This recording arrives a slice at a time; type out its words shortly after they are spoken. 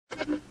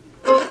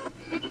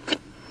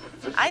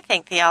I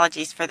think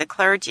theology's for the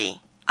clergy.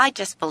 I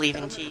just believe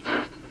in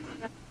Jesus.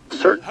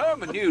 Certain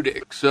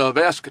hermeneutics of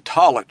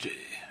eschatology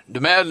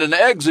demand an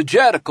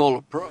exegetical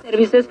approach.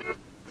 I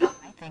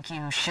think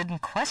you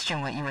shouldn't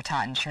question what you were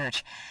taught in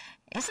church.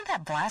 Isn't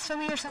that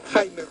blasphemy or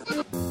something?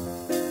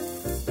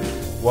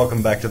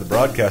 Welcome back to the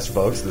broadcast,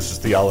 folks. This is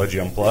Theology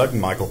Unplugged.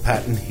 Michael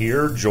Patton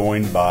here,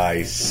 joined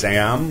by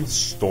Sam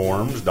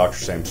Storms, Dr.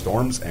 Sam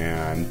Storms,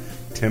 and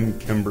Tim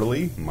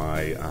Kimberly,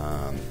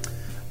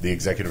 the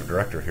executive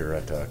director here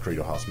at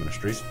Credo House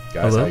Ministries.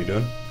 Guys, Hello. How you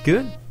doing?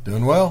 Good.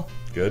 Doing well.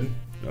 Good.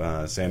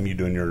 Sam, you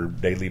doing your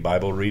daily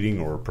Bible reading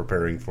or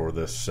preparing for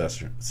this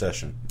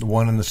session?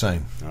 One and the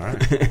same. All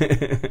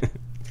right.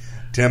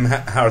 Tim,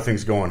 how are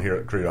things going here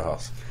at Credo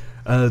House?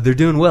 They're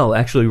doing well.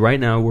 Actually, right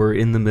now we're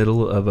in the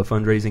middle of a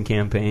fundraising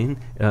campaign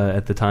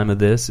at the time of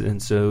this,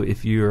 and so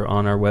if you're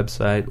on our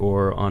website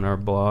or on our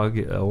blog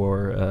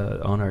or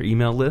on our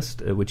email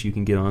list, which you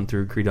can get on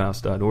through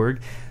credohouse.org,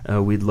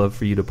 we'd love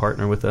for you to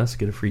partner with us,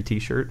 get a free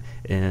T-shirt,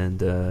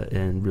 and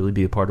really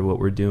be a part of what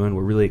we're doing.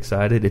 We're really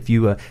excited. If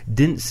you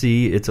didn't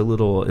see, it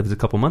was a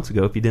couple months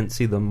ago. If you didn't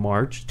see the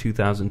March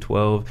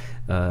 2012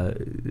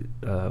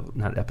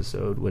 not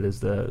episode, what is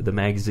the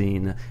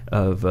magazine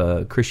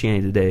of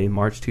Christianity Today,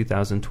 March 2012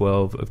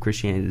 of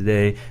Christianity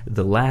Today,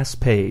 the last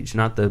page,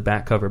 not the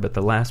back cover, but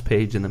the last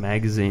page in the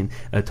magazine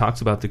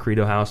talks about the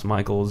Credo House.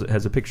 Michael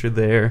has a picture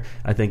there.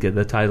 I think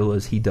the title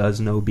is "He Does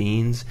Know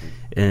Beans."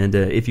 And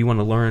if you want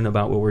to learn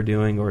about what we're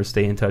doing or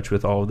stay in touch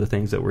with all of the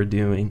things that we're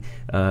doing,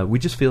 we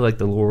just feel like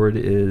the Lord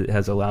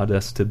has allowed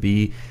us to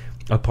be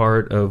a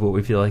part of what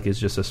we feel like is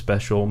just a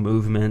special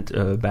movement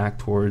back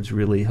towards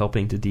really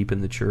helping to deepen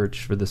the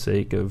church for the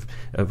sake of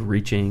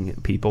reaching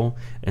people.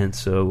 And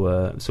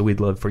so we'd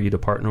love for you to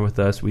partner with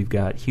us. We've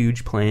got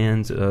huge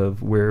plans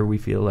of where we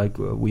feel like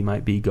we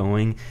might be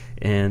going,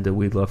 and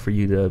we'd love for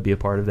you to be a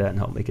part of that and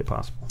help make it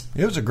possible.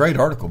 It was a great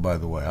article, by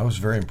the way. I was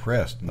very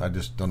impressed. I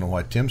just don't know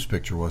why Tim's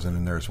picture wasn't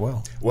in there as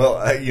well. Well,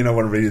 when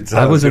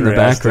I was in the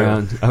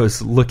background. I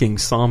was looking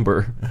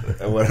somber.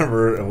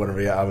 Whenever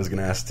I was going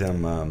to ask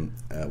Tim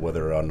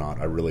whether or not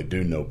I really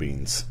do know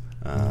beans,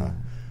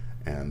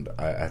 and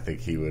I think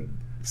he would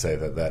say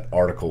that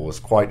article was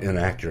quite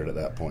inaccurate at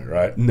that point,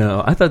 right?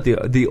 No, I thought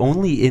the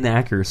only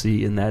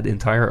inaccuracy in that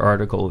entire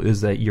article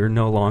is that you're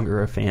no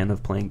longer a fan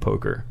of playing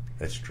poker.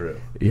 That's true.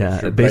 Yeah,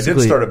 That's true. basically. I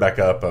did start it back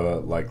up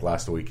like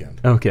last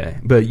weekend. Okay,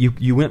 but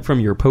you went from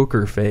your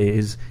poker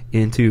phase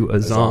into a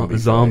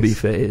zombie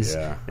phase,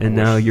 yeah, and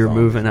now you're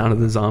moving out of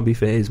the zombie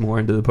phase more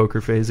into the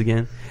poker phase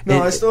again.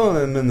 No, I still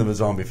am in the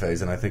zombie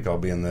phase, and I think I'll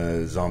be in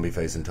the zombie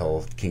phase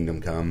until Kingdom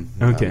Come.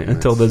 Okay,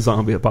 until the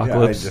zombie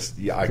apocalypse.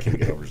 I can't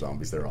get over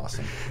zombies; they're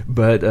awesome.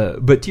 But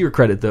to your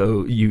credit,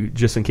 though, you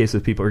just in case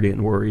if people are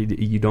getting worried,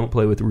 you don't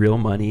play with real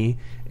money,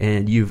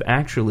 and you've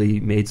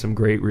actually made some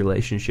great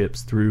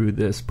relationships through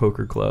this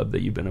poker club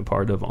that you've been a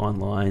part of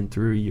online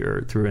through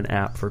an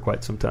app for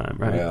quite some time,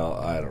 right? Well,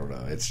 I don't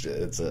know. It's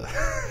a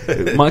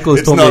Michael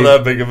has it's told not me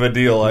that big of a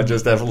deal. I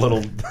just have a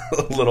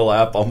little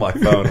app on my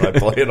phone and I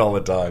play it all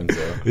the time.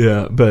 So.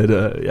 Yeah,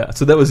 but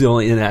so that was the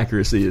only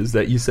inaccuracy, is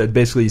that you said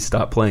basically you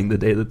stopped playing the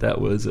day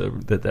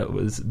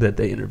that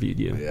they interviewed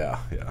you. Yeah.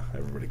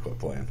 Everybody quit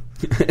playing.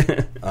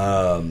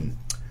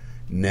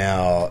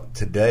 Now,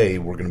 today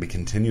we're going to be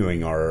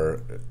continuing our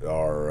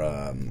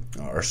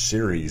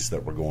series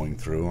that we're going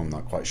through. I'm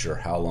not quite sure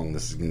how long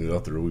this is going to go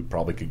through. We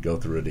probably could go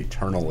through it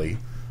eternally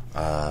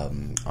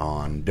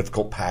on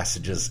difficult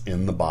passages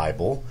in the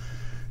Bible,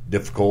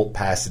 difficult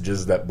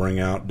passages that bring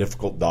out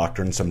difficult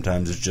doctrines.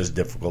 Sometimes it's just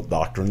difficult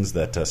doctrines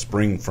that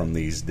spring from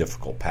these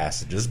difficult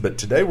passages. But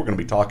today we're going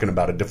to be talking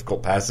about a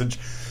difficult passage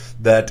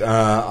that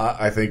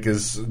I think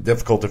is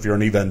difficult if you're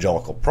an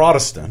evangelical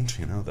Protestant,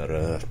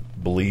 that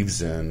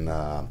believes in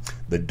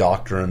the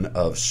doctrine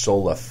of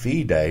sola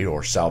fide,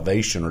 or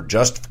salvation or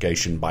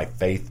justification by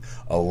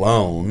faith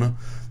alone,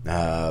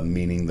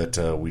 meaning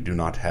that we do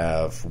not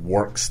have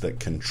works that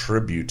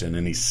contribute in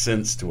any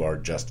sense to our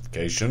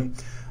justification.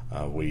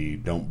 We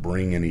don't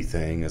bring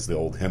anything, as the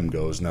old hymn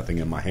goes, nothing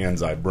in my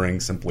hands I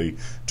bring, simply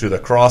to the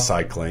cross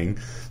I cling.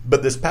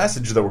 But this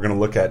passage that we're going to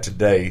look at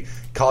today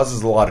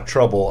causes a lot of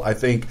trouble, I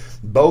think,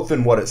 both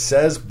in what it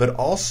says, but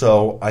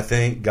also, I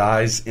think,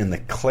 guys, in the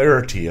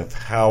clarity of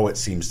how it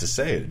seems to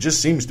say it. It just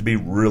seems to be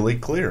really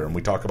clear, and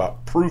we talk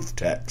about proof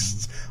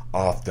texts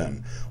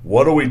often.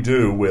 What do we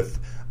do with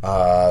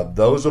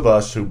those of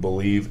us who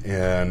believe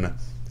in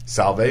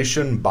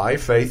salvation by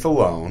faith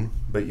alone,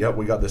 but yet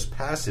we got this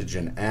passage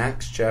in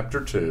Acts chapter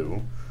 2,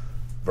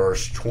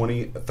 verse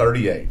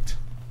 38.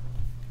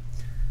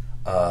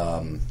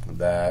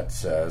 That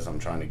says, I'm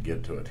trying to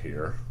get to it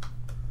here.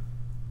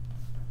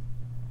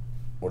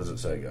 What does it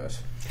say,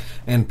 guys?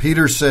 And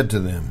Peter said to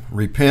them,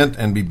 "Repent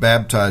and be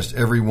baptized,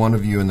 every one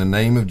of you, in the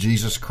name of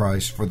Jesus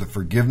Christ, for the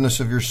forgiveness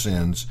of your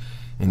sins,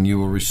 and you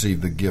will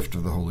receive the gift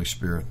of the Holy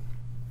Spirit."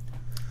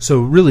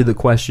 So really the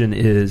question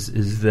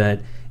is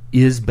that,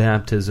 is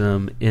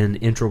baptism an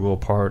integral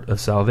part of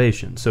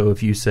salvation? So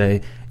if you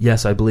say,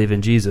 yes, I believe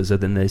in Jesus,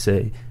 and then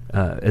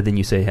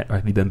you say,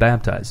 have you been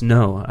baptized?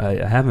 No,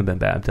 I haven't been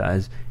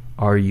baptized.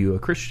 Are you a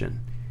Christian?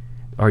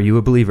 Are you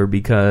a believer?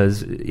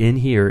 Because in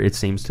here it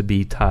seems to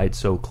be tied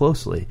so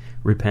closely.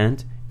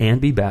 Repent and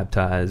be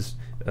baptized,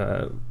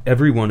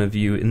 every one of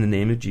you, in the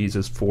name of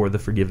Jesus for the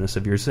forgiveness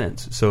of your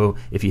sins. So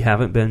if you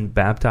haven't been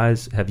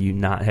baptized, have you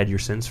not had your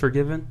sins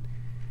forgiven?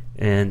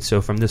 And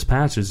so from this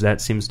passage,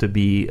 that seems to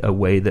be a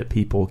way that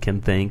people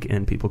can think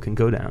and people can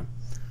go down.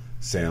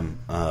 Sam,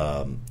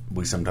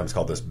 we sometimes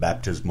call this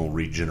baptismal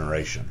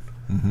regeneration.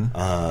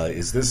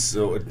 Is this?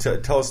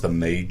 Tell us the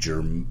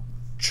major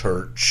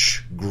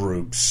church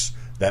groups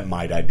that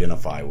might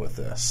identify with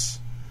this,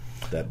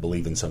 that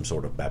believe in some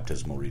sort of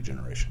baptismal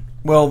regeneration.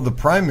 Well, the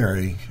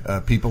primary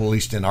people, at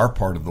least in our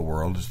part of the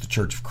world, is the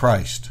Church of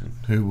Christ,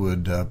 who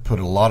would put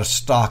a lot of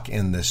stock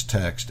in this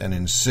text and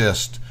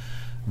insist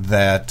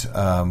that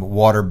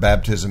water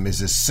baptism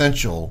is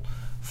essential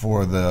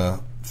for the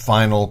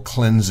final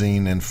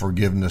cleansing and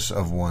forgiveness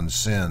of one's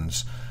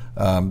sins.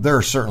 There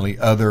are certainly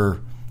other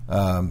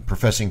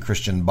professing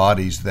Christian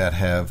bodies that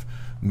have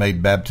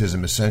made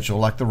baptism essential,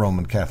 like the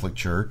Roman Catholic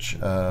Church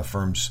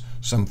affirms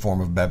some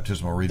form of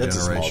baptismal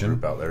regeneration. That's a small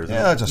group out there, isn't it?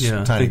 Yeah, it's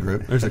a tiny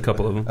group. There's a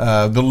couple of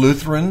them. The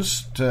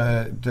Lutherans,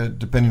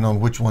 depending on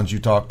which ones you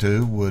talk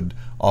to, would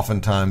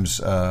oftentimes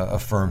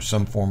affirm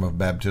some form of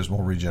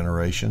baptismal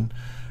regeneration.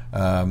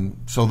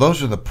 So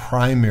those are the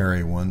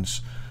primary ones.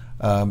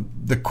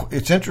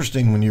 It's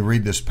interesting when you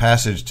read this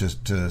passage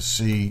to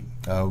see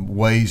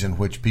ways in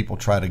which people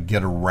try to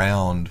get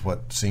around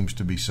what seems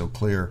to be so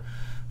clear.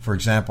 For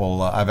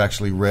example, I've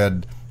actually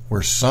read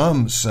where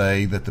some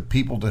say that the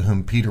people to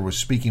whom Peter was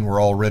speaking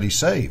were already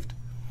saved.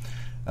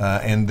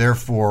 And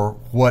therefore,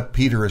 what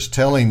Peter is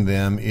telling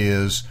them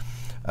is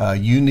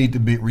you need to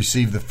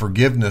receive the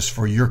forgiveness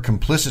for your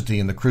complicity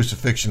in the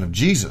crucifixion of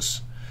Jesus.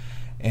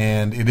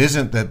 And it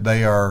isn't that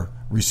they are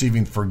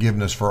receiving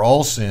forgiveness for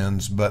all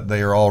sins, but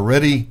they are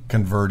already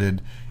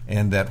converted,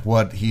 and that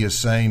what he is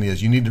saying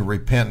is you need to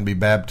repent and be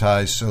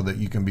baptized so that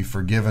you can be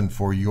forgiven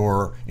for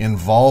your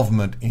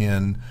involvement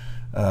in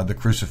the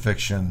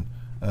crucifixion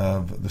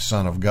of the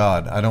Son of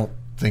God. I don't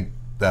think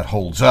that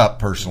holds up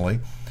personally.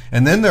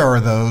 And then there are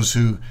those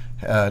who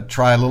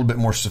try a little bit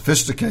more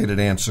sophisticated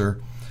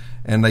answer,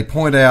 and they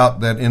point out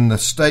that in the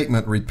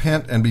statement,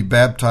 repent and be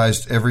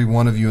baptized every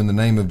one of you in the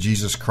name of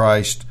Jesus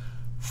Christ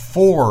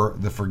for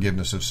the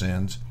forgiveness of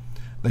sins,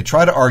 they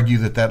try to argue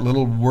that that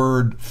little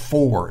word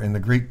for in the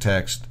Greek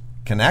text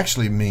can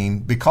actually mean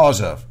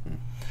because of.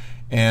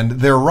 And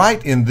they're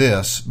right in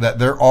this, that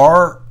there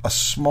are a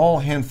small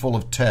handful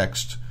of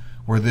texts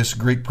where this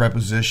Greek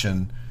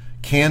preposition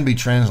can be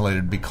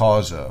translated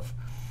because of.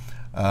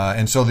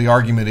 And so the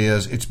argument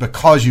is it's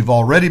because you've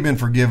already been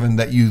forgiven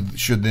that you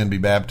should then be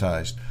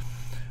baptized.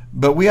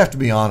 But we have to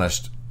be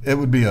honest, it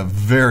would be a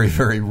very,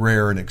 very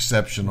rare and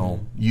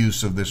exceptional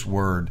use of this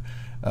word.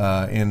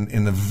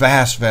 In the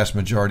vast, vast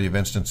majority of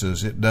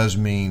instances, it does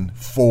mean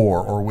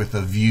for or with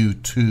a view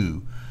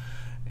to.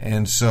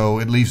 And so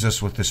it leaves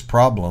us with this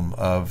problem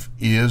of,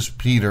 is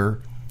Peter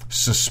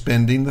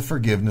suspending the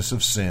forgiveness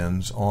of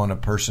sins on a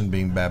person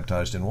being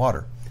baptized in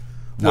water?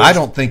 Now, I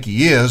don't think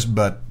he is,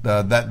 but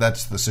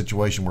that's the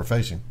situation we're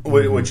facing.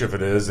 Which, if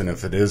it is, and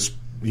if it is,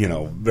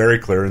 very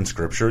clear in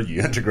Scripture,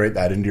 you integrate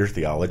that into your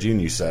theology,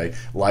 and you say,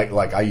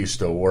 like I used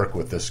to work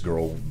with this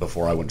girl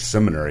before I went to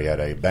seminary at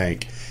a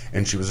bank,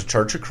 and she was a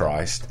Church of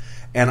Christ,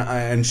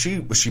 and she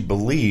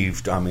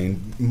believed. I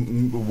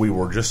mean, we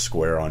were just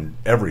square on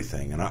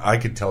everything, and I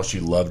could tell she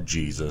loved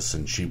Jesus,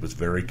 and she was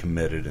very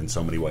committed in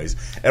so many ways.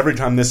 Every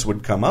time this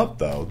would come up,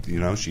 though,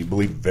 she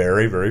believed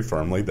very, very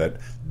firmly that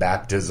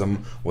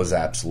baptism was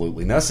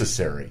absolutely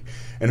necessary.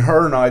 And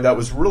her and I, that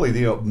was really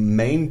the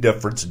main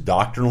difference,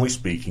 doctrinally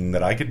speaking,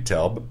 that I could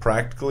tell, but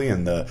practically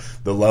in the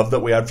love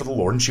that we had for the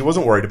Lord. And she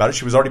wasn't worried about it.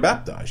 She was already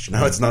baptized.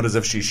 It's not as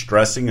if she's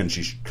stressing and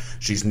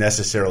she's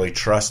necessarily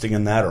trusting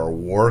in that or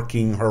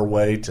working her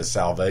way to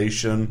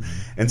salvation.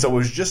 And so it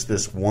was just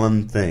this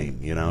one thing,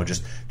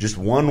 just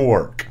one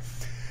work.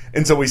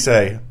 And so we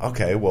say,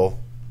 okay, well,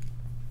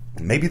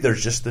 maybe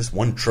there's just this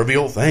one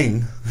trivial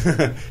thing.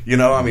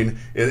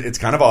 It's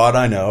kind of odd,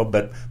 I know,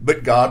 but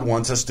God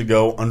wants us to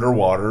go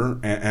underwater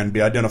and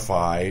be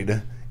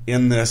identified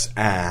in this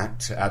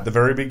act at the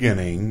very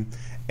beginning,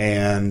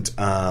 and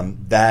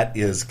that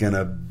is going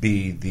to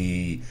be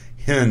the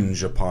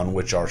hinge upon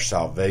which our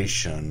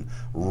salvation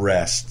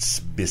rests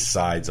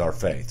besides our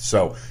faith.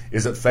 So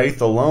is it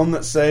faith alone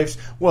that saves?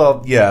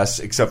 Well, yes,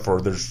 except for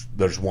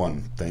there's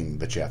one thing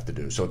that you have to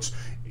do. So it's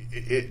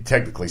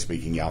technically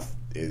speaking,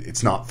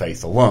 it's not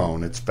faith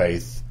alone, it's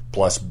faith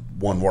plus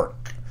one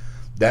work.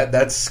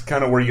 That's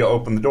kind of where you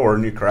open the door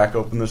and you crack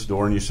open this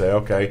door and you say,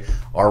 okay,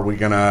 are we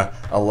going to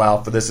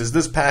allow for this? Is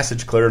this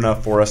passage clear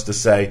enough for us to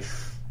say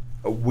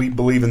we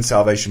believe in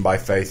salvation by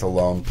faith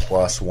alone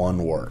plus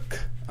one work?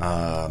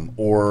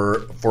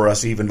 Or for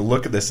us even to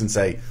look at this and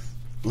say,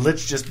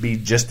 let's just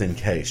in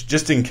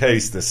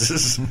case this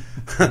is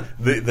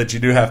that you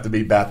do have to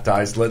be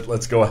baptized,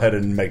 let's go ahead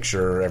and make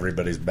sure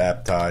everybody's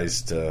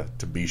baptized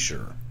to be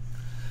sure.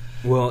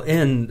 Well,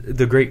 and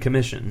the Great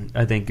Commission,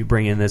 I think,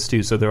 bring in this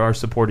too. So there are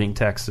supporting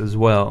texts as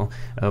well,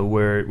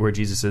 where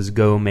Jesus says,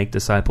 "Go make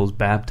disciples,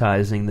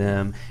 baptizing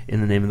them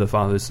in the name of the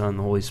Father, the Son, and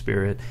the Holy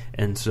Spirit."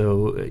 And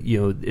so,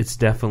 it's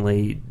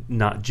definitely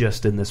not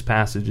just in this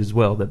passage as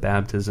well that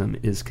baptism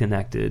is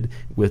connected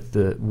with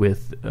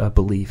a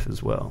belief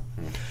as well.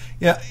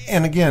 Yeah,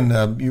 and again,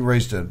 you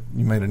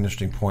made an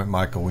interesting point,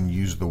 Michael, when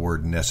you used the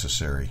word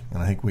necessary,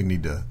 and I think we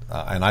need to.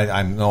 And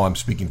I know I'm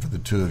speaking for the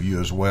two of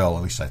you as well.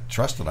 At least I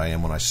trust that I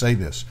am when I say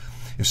this.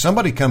 If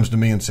somebody comes to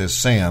me and says,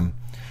 "Sam,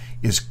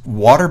 is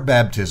water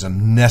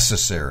baptism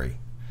necessary?"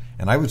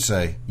 and I would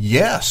say,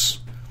 "Yes."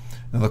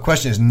 Now the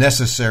question is,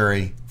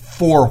 necessary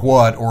for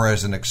what, or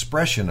as an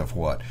expression of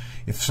what?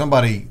 If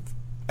somebody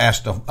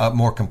asked a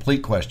more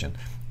complete question,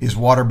 is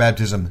water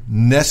baptism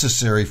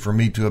necessary for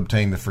me to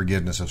obtain the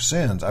forgiveness of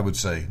sins? I would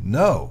say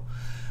no.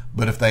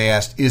 But if they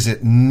asked, is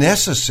it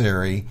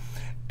necessary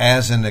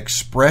as an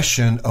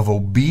expression of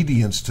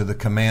obedience to the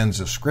commands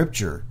of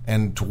Scripture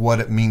and to what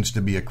it means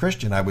to be a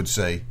Christian, I would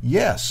say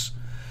yes.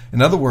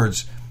 In other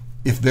words,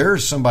 if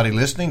there's somebody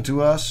listening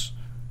to us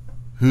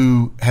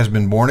who has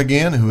been born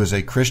again, who is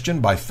a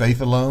Christian by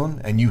faith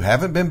alone, and you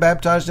haven't been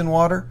baptized in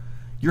water,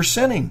 you're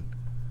sinning.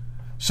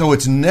 So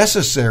it's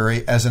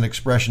necessary as an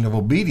expression of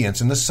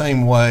obedience in the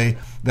same way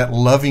that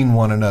loving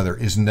one another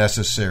is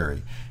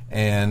necessary.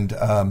 And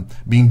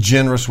being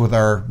generous with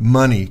our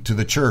money to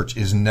the church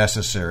is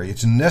necessary.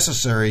 It's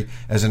necessary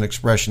as an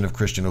expression of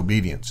Christian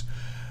obedience.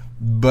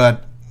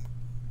 But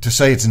to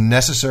say it's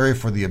necessary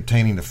for the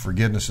obtaining of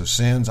forgiveness of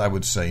sins, I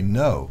would say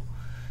no.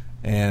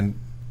 And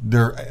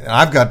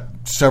I've got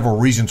several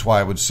reasons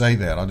why I would say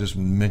that. I'll just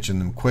mention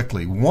them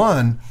quickly.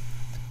 One,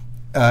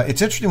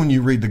 it's interesting when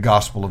you read the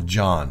Gospel of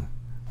John,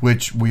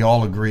 which we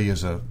all agree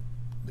is a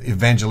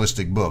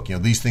evangelistic book.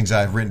 These things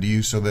I have written to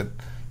you so that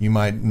you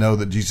might know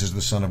that Jesus is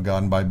the Son of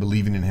God, and by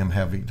believing in him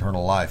have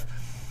eternal life.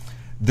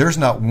 There's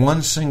not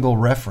one single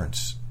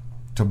reference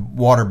to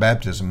water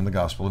baptism in the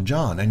Gospel of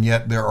John, and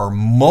yet there are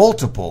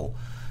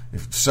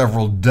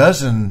several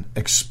dozen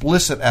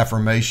explicit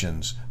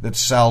affirmations that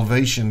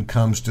salvation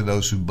comes to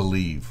those who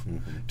believe,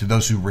 to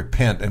those who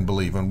repent and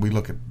believe. And we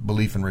look at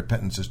belief and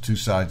repentance as two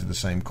sides of the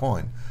same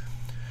coin.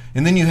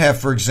 And then you have,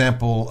 for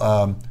example,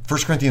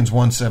 1 Corinthians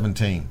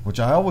 1:17, which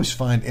I always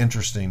find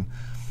interesting,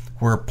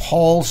 where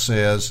Paul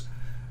says,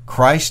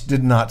 "Christ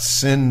did not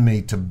send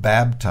me to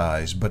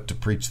baptize, but to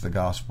preach the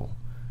gospel."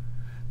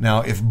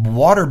 Now, if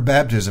water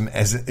baptism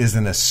is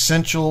an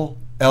essential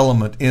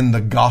element in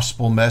the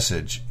gospel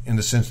message, in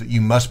the sense that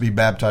you must be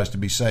baptized to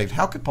be saved,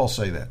 how could Paul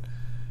say that?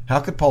 How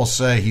could Paul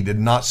say he did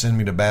not send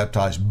me to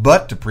baptize,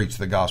 but to preach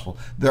the gospel?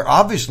 They're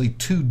obviously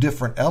two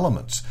different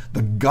elements.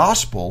 The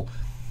gospel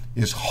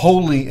is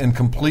wholly and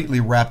completely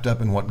wrapped up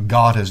in what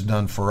God has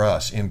done for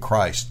us in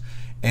Christ,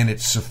 and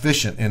it's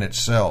sufficient in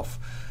itself.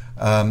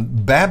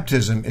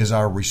 Baptism is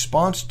our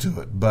response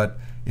to it, but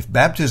if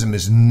baptism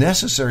is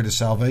necessary to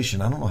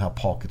salvation, I don't know how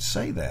Paul could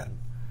say that.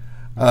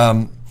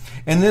 And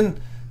then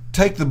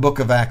take the book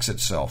of Acts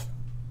itself.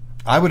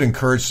 I would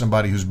encourage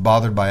somebody who's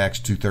bothered by Acts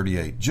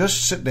 2:38,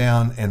 just sit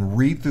down and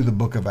read through the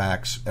book of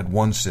Acts at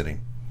one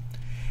sitting.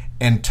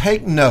 And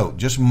take note,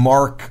 just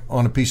mark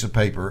on a piece of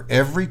paper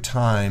every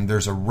time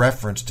there's a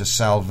reference to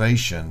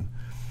salvation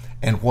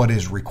and what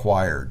is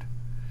required.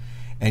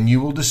 And you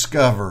will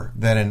discover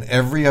that in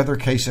every other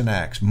case in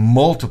Acts,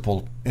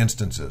 multiple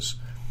instances,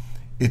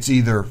 it's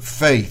either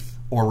faith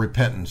or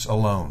repentance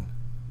alone.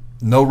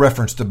 No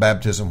reference to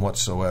baptism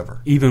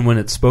whatsoever. Even when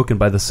it's spoken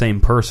by the same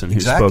person who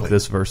Exactly. spoke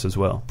this verse as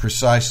well.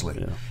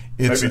 Precisely.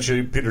 Yeah.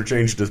 Maybe Peter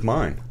changed his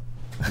mind.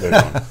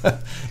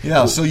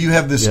 Yeah, so you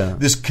have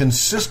this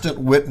consistent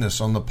witness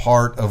on the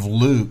part of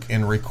Luke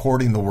in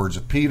recording the words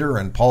of Peter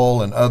and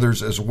Paul and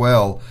others as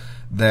well,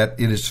 that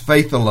it is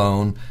faith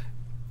alone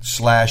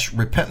 /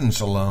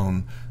 repentance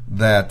alone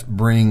that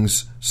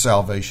brings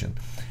salvation.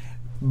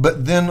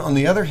 But then on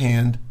the other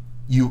hand,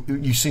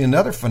 you see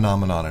another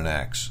phenomenon in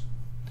Acts,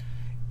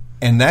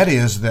 and that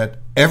is that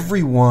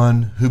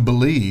everyone who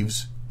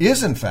believes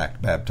is in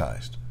fact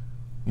baptized.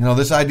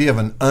 This idea of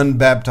an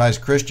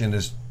unbaptized Christian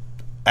is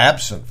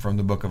absent from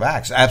the book of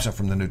Acts, absent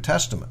from the New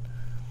Testament.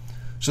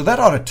 So that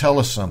ought to tell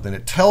us something.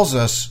 It tells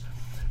us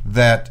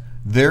that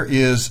there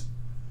is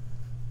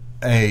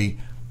an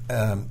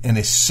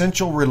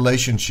essential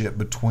relationship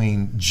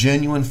between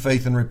genuine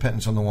faith and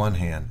repentance on the one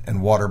hand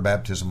and water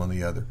baptism on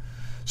the other,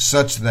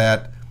 such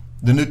that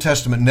the New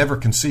Testament never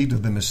conceived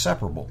of them as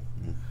separable.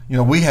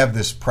 We have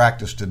this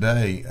practice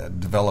today,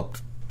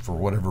 developed for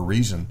whatever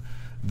reason,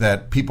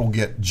 that people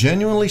get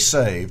genuinely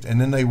saved and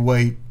then they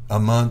wait a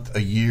month,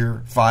 a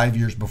year, 5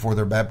 years before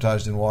they're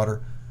baptized in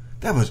water.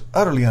 That was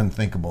utterly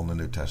unthinkable in the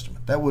New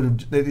Testament.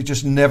 It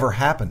just never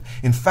happened.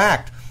 In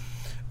fact,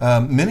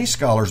 many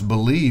scholars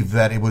believe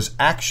that it was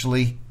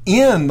actually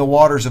in the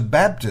waters of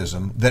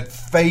baptism that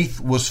faith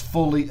was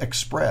fully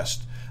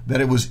expressed,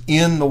 that it was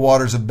in the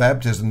waters of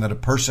baptism that a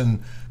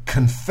person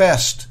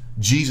confessed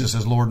Jesus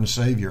as Lord and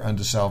Savior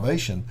unto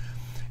salvation,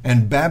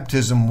 and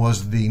baptism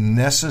was the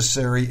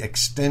necessary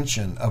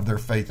extension of their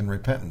faith and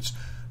repentance.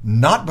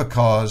 Not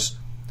because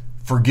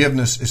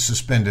forgiveness is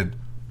suspended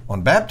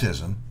on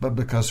baptism, but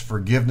because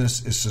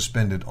forgiveness is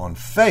suspended on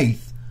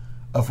faith,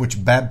 of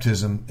which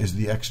baptism is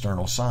the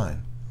external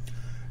sign.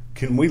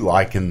 Can we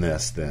liken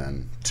this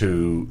then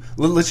to,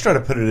 let's try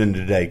to put it in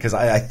today, because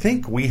I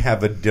think we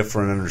have a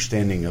different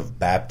understanding of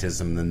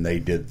baptism than they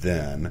did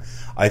then.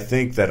 I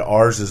think that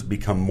ours has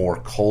become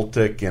more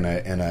cultic in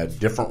a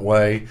different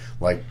way,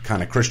 like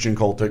kind of Christian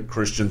cultic.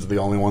 Christians are the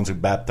only ones who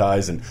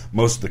baptize, and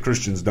most of the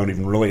Christians don't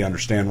even really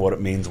understand what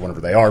it means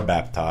whenever they are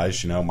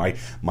baptized. You know,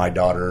 my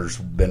daughter's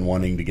been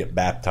wanting to get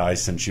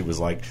baptized since she was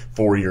like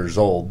 4 years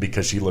old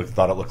because she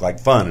thought it looked like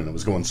fun and it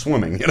was going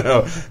swimming, you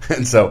know.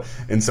 And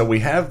so we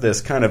have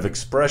this kind of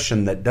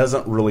expression that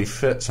doesn't really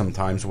fit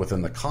sometimes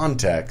within the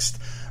context.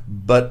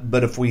 But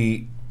if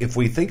we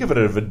think of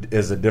it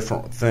as a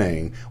different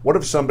thing, what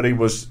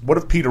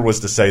if Peter was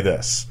to say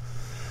this?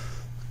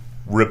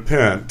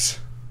 Repent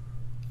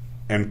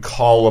and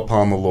call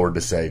upon the Lord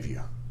to save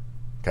you.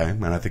 Okay,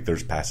 and I think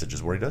there's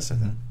passages where he does say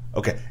that.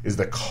 Okay, is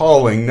the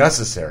calling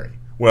necessary?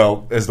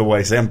 Well, as the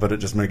way Sam put it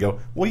just a minute ago,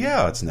 well,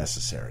 yeah, it's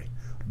necessary.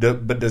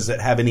 But does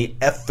it have any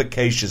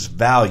efficacious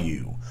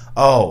value?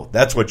 Oh,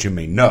 that's what you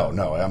mean. No.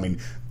 I mean,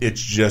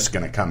 it's just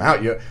going to come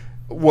out.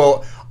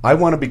 Well, I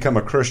want to become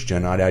a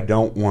Christian. I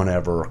don't want to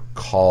ever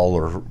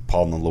call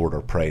upon the Lord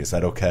or pray. Is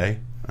that okay?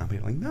 I'll be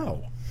like,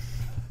 no.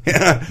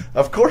 Yeah,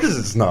 of course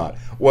it's not.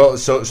 Well,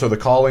 so the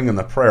calling and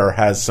the prayer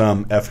has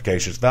some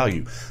efficacious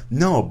value.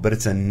 No, but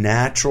it's a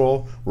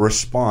natural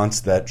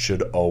response that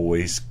should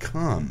always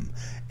come.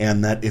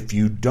 And that if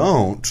you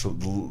don't,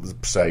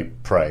 say,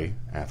 pray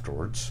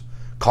afterwards,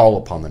 call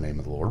upon the name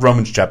of the Lord.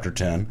 Romans chapter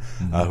 10,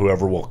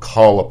 whoever will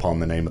call upon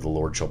the name of the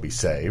Lord shall be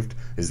saved.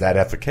 Is that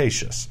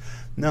efficacious?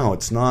 No,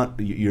 it's not.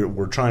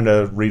 We're trying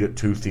to read it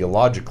too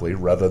theologically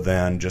rather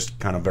than just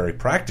kind of very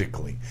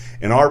practically.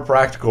 In our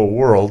practical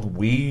world,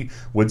 we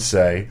would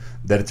say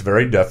that it's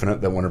very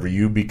definite that whenever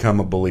you become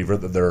a believer,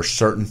 that there are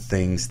certain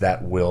things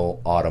that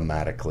will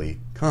automatically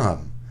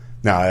come.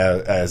 Now,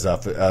 as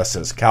us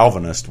as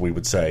Calvinists, we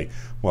would say,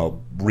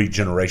 well,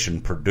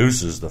 regeneration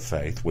produces the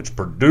faith, which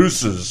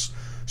produces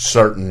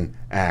certain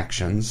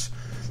actions.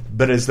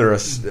 But is there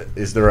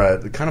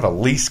a kind of a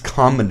least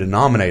common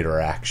denominator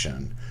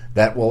action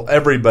that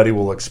everybody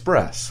will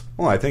express?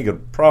 Well, I think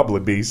it'd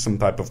probably be some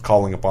type of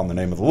calling upon the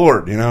name of the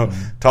Lord,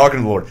 talking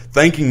to the Lord,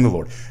 thanking the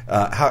Lord.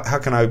 How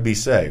can I be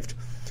saved?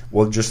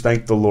 Well, just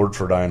thank the Lord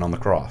for dying on the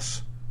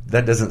cross.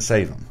 That doesn't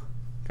save him.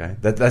 Okay,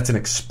 that's an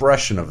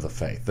expression of the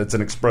faith. That's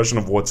an expression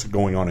of what's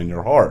going on in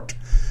your heart.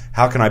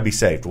 How can I be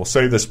saved? Well,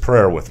 say this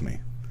prayer with me.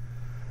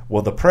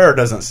 Well, the prayer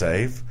doesn't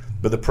save,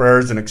 but the prayer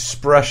is an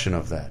expression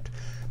of that.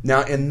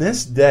 Now, in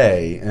this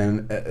day,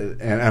 and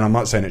I'm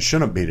not saying it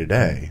shouldn't be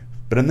today,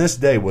 but in this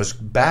day, was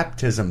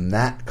baptism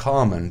that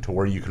common to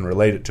where you can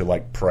relate it to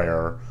like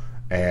prayer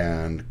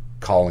and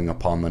calling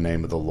upon the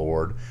name of the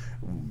Lord?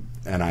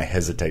 And I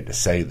hesitate to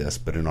say this,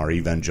 but in our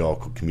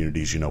evangelical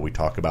communities, we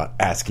talk about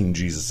asking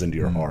Jesus into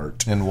your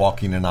heart. And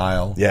walking an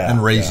aisle.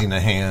 And raising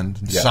a hand.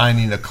 And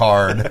signing a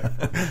card.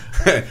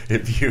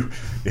 If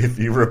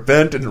you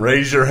repent and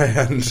raise your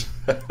hand.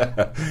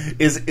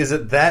 Is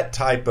it that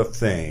type of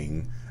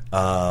thing?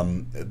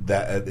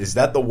 Is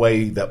that the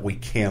way that we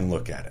can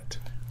look at it?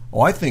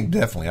 Oh, I think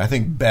definitely. I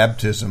think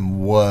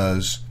baptism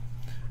was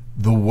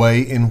the way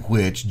in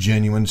which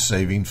genuine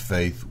saving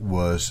faith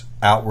was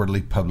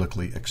outwardly,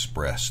 publicly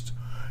expressed.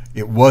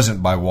 It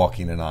wasn't by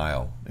walking an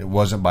aisle. It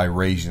wasn't by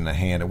raising a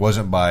hand. It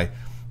wasn't by,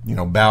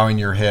 bowing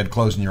your head,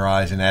 closing your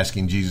eyes, and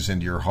asking Jesus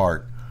into your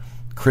heart.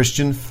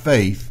 Christian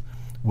faith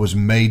was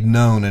made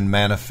known and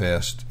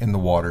manifest in the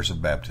waters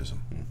of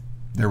baptism.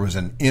 There was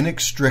an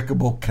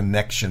inextricable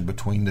connection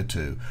between the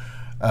two.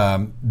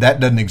 That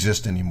doesn't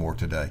exist anymore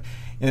today.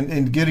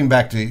 And getting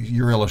back to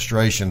your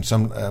illustration,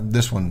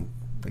 this one,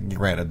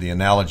 granted, the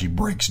analogy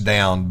breaks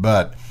down,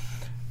 but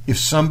if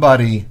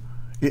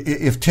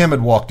Tim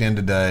had walked in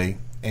today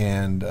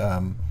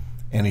and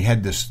he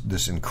had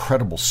this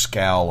incredible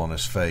scowl on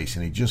his face,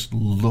 and he just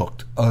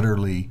looked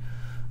utterly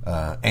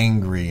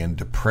angry and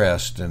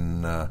depressed,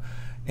 and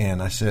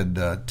I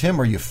said,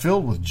 Tim, are you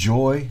filled with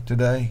joy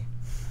today?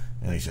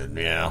 And he said,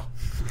 yeah.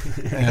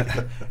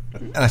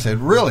 And I said,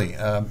 really?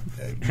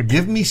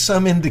 Give me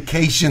some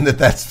indication that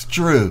that's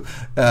true.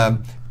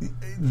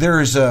 There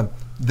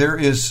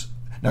is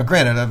now,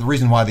 granted, the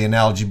reason why the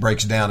analogy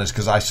breaks down is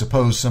because I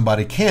suppose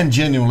somebody can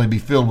genuinely be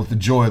filled with the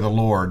joy of the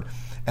Lord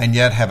and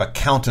yet have a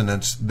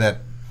countenance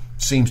that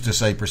seems to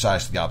say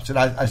precisely the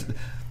opposite.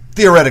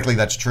 Theoretically,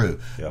 that's true.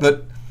 Yeah.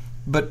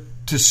 But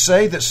to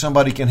say that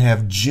somebody can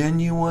have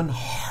genuine,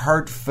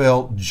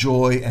 heartfelt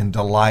joy and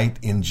delight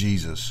in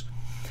Jesus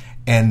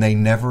and they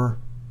never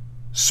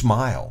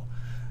smile,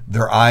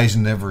 their eyes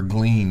never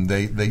gleam,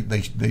 they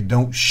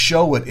don't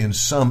show it in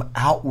some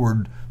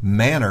outward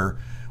manner,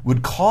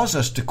 would cause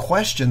us to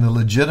question the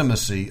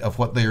legitimacy of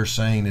what they are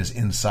saying is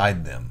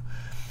inside them.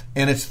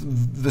 And it's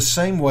the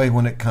same way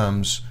when it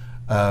comes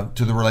to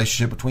the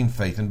relationship between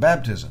faith and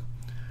baptism.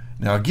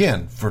 Now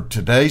again, for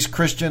today's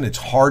Christian, it's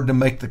hard to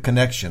make the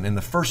connection. In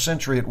the first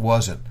century, it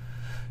wasn't.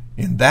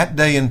 In that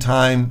day and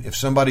time, if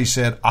somebody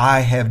said,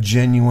 I have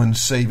genuine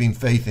saving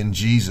faith in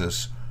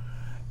Jesus,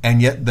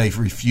 and yet they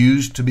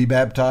refused to be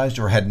baptized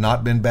or had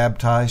not been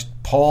baptized,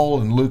 Paul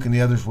and Luke and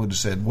the others would have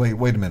said, wait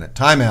a minute,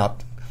 time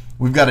out.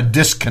 We've got a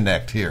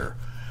disconnect here,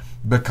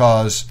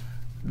 because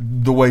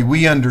the way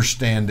we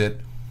understand it,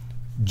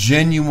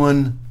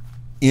 genuine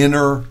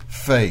inner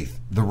faith,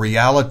 the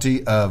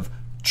reality of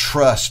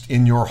trust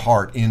in your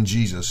heart in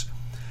Jesus,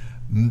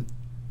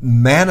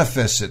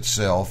 manifests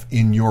itself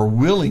in your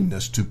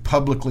willingness to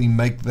publicly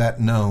make that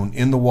known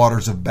in the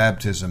waters of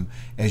baptism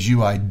as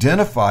you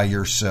identify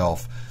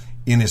yourself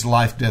in his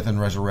life, death, and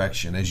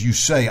resurrection. As you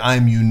say, I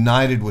am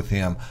united with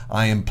him.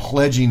 I am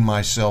pledging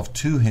myself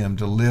to him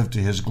to live to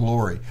his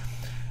glory.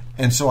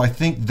 And so I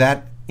think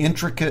that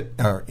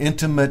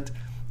intimate,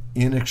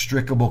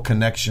 inextricable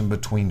connection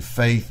between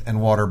faith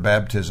and water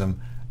baptism,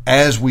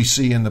 as we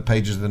see in the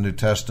pages of the New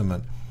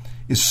Testament,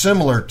 is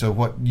similar to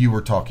what you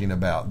were talking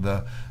about,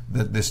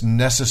 this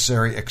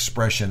necessary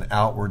expression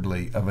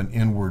outwardly of an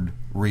inward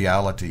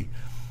reality.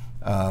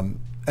 And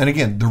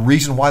again, the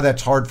reason why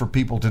that's hard for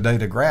people today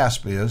to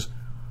grasp is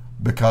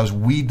because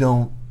we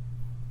don't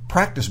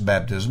practice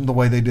baptism the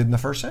way they did in the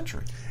first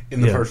century.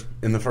 In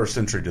the first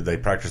century, did they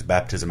practice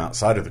baptism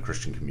outside of the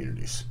Christian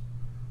communities?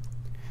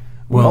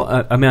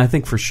 Well, I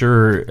think for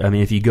sure,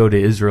 if you go to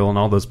Israel and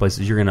all those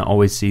places, you're going to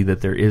always see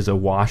that there is a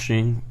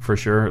washing for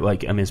sure.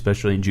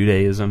 Especially in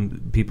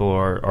Judaism, people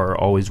are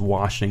always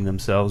washing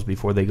themselves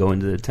before they go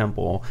into the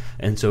temple.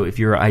 And so if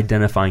you're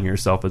identifying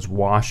yourself as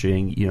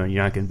washing, you're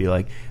not going to be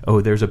like,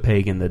 oh, there's a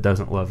pagan that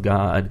doesn't love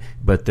God,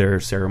 but they're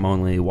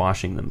ceremonially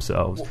washing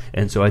themselves.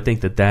 And so I think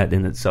that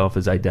in itself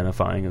is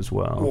identifying as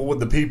well. Well, would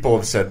the people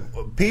have said,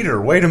 Peter,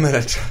 wait a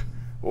minute.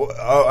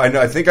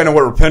 I think I know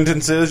what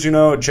repentance is.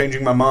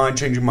 Changing my mind,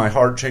 changing my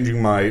heart,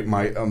 changing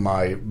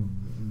my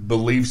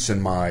beliefs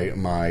and my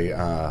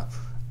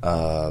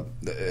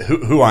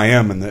who I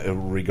am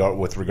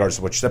with regards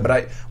to what you said.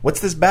 But what's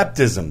this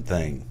baptism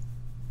thing?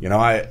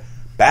 I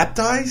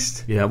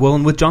baptized. Yeah, well,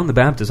 and with John the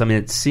Baptist,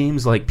 it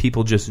seems like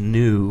people just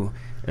knew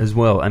as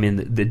well.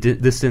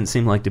 This didn't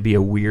seem like to be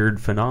a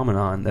weird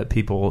phenomenon, that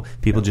people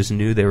just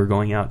knew they were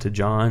going out to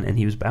John and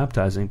he was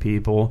baptizing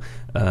people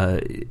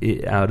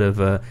out of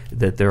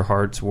that their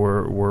hearts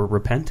were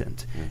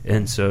repentant.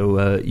 And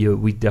so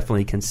we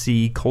definitely can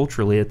see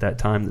culturally at that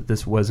time that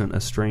this wasn't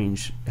a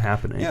strange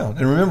happening. Yeah,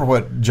 and remember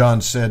what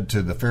John said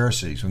to the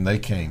Pharisees when they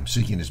came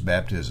seeking his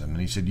baptism, and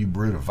he said, you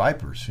brood of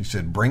vipers. He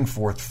said, bring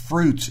forth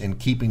fruits in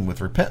keeping with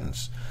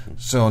repentance.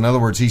 So in other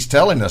words, he's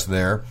telling us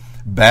there,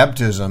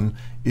 baptism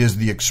is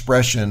the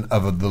expression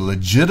of the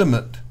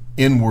legitimate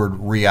inward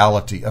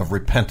reality of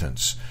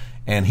repentance.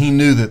 And he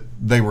knew that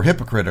they were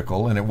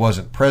hypocritical and it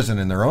wasn't present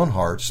in their own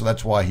hearts, so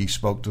that's why he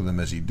spoke to them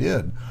as he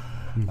did.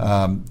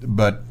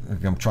 But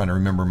I'm trying to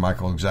remember,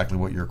 Michael, exactly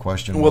what your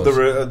question was.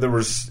 Well, there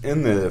was,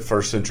 in the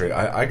first century,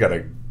 I got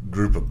a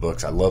group of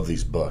books. I love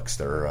these books.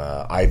 They're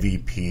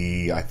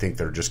IVP, I think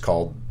they're just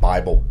called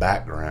Bible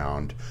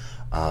Background.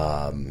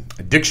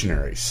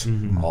 Dictionaries,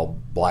 all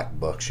black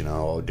books,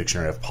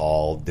 Dictionary of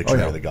Paul,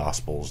 Dictionary of the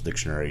Gospels,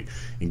 Dictionary.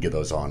 You can get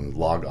those on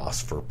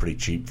Logos for pretty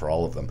cheap for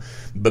all of them.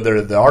 But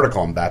the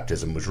article on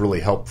baptism was really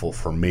helpful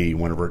for me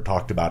whenever it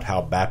talked about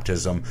how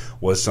baptism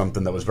was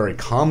something that was very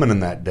common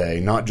in that day,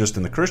 not just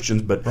in the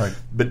Christians, but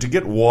to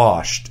get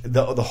washed.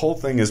 The whole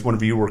thing is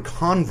whenever you were a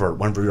convert,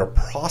 whenever you're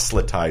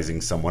proselytizing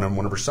someone, and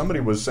whenever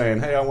somebody was saying,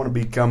 hey, I want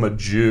to become a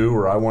Jew,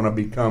 or I want to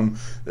become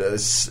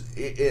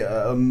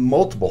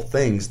multiple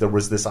things, there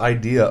was this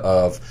idea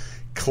of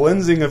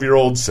cleansing of your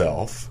old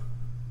self,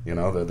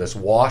 this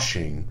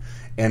washing,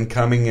 and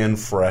coming in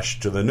fresh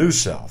to the new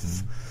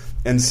self.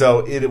 And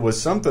so it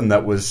was something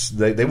that was,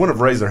 they wouldn't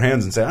have raised their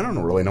hands and said, I don't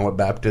really know what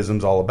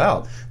baptism's all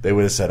about. They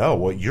would have said, oh,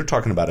 well, you're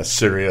talking about a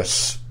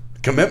serious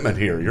commitment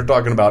here. You're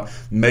talking about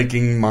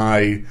making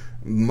my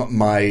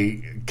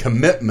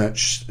commitment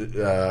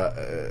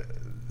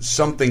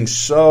something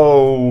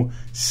so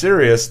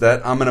serious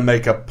that I'm going to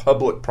make a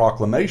public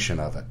proclamation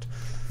of it.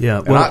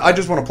 Yeah, well, and I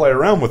just want to play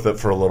around with it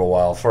for a little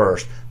while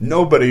first.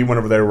 Nobody,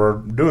 whenever they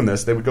were doing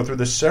this, they would go through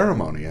this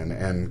ceremony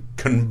and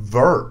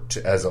convert,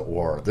 as it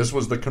were. This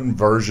was the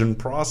conversion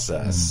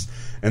process.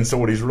 And so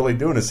what he's really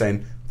doing is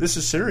saying, this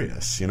is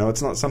serious.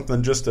 It's not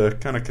something just to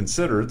kind of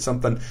consider. It's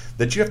something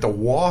that you have to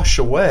wash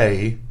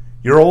away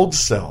your old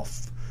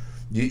self.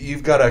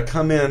 You've got to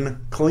come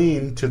in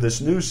clean to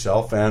this new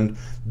self, and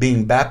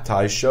being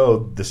baptized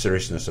showed the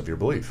seriousness of your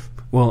belief.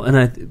 Well, and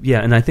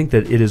I think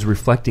that it is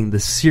reflecting the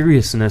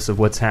seriousness of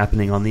what's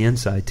happening on the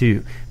inside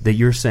too. That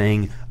you're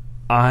saying,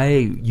 I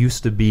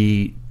used to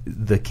be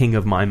the king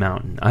of my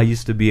mountain. I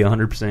used to be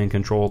 100% in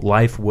control.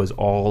 Life was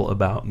all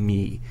about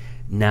me.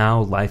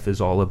 Now life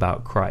is all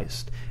about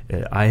Christ.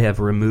 I have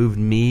removed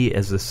me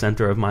as the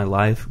center of my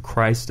life.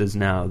 Christ is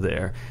now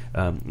there.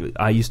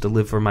 I used to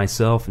live for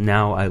myself.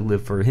 Now I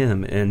live for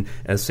Him. And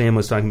as Sam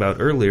was talking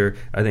about earlier,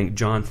 I think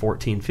John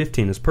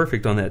 14:15 is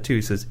perfect on that too.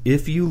 He says,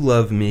 if you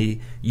love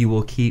me, you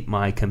will keep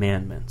my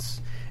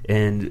commandments.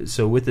 And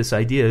so with this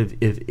idea of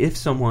if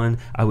someone,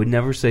 I would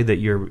never say that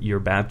your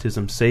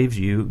baptism saves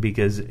you,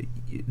 because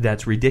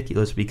that's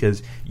ridiculous,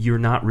 because you're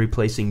not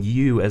replacing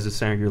you as the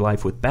center of your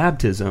life with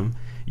baptism.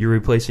 You're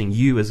replacing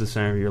you as the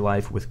center of your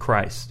life with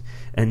Christ.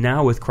 And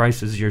now with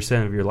Christ as your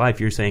center of your life,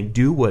 you're saying,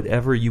 do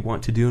whatever you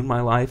want to do in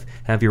my life.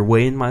 Have your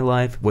way in my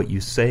life. What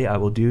you say, I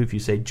will do. If you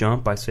say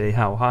jump, I say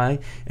how high.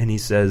 And he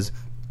says,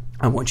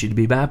 I want you to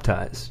be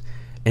baptized.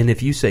 And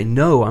if you say,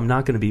 no, I'm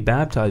not going to be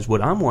baptized,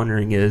 what I'm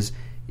wondering is,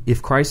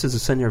 if Christ is the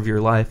center of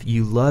your life,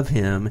 you love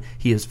him,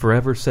 he has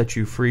forever set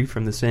you free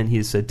from the sin. He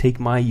has said, take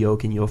my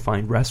yoke and you'll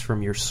find rest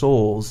from your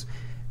souls.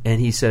 And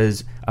he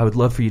says, I would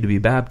love for you to be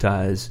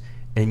baptized.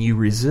 And you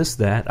resist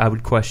that, I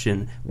would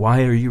question,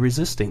 why are you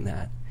resisting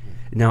that?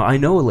 Now, I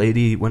know a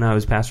lady, when I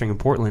was pastoring in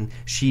Portland,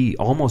 she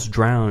almost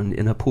drowned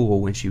in a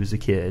pool when she was a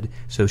kid,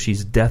 so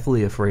she's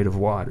deathly afraid of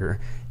water,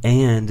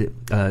 and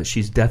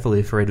she's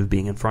deathly afraid of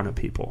being in front of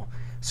people.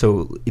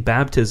 So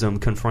baptism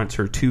confronts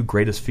her two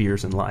greatest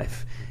fears in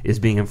life, is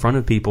being in front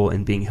of people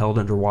and being held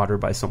underwater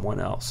by someone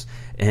else.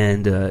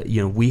 And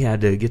we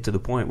had to get to the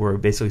point where we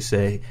basically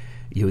say,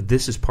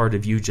 this is part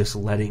of you just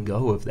letting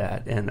go of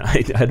that. And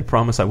I had to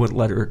promise I wouldn't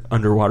let her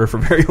underwater for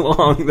very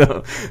long,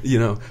 though.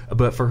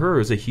 But for her, it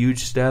was a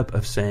huge step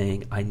of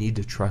saying, I need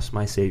to trust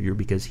my Savior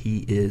because he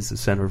is the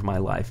center of my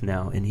life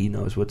now, and he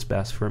knows what's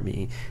best for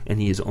me,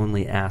 and he has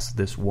only asked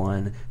this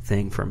one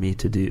thing for me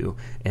to do.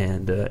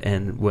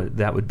 And what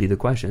that would be the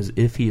question is,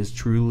 if he is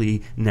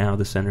truly now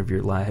the center of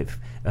your life,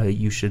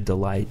 you should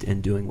delight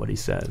in doing what he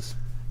says.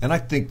 And I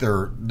think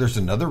there's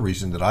another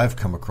reason that I've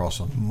come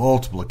across on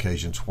multiple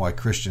occasions why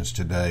Christians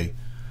today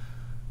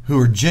who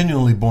are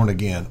genuinely born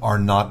again are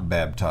not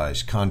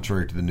baptized,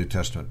 contrary to the New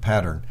Testament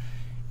pattern.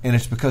 And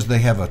it's because they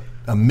have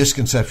a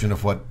misconception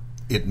of what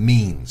it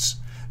means.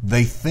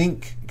 They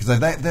think, because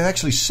they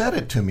actually said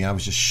it to me, I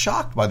was just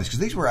shocked by this, because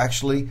these were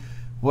actually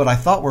what I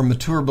thought were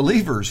mature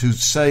believers who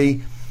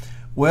say,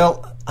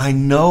 well, I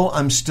know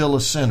I'm still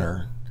a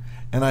sinner,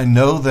 and I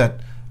know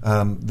that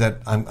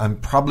I'm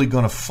probably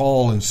going to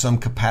fall in some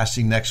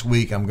capacity next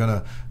week. I'm going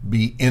to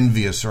be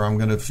envious, or I'm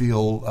going to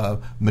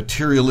feel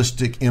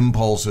materialistic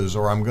impulses,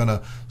 or I'm going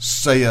to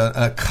say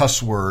a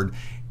cuss word.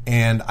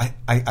 And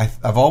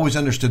I've always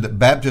understood that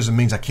baptism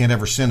means I can't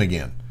ever sin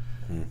again.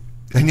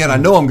 And yet I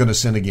know I'm going to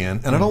sin again,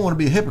 and I don't want to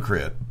be a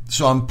hypocrite.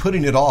 So I'm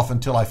putting it off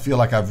until I feel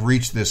like I've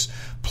reached this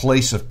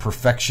place of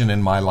perfection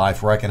in my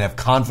life where I can have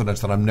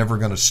confidence that I'm never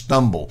going to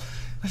stumble.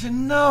 I said,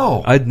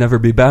 no. I'd never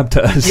be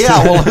baptized.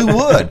 Yeah, well, who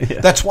would? Yeah.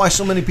 That's why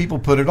so many people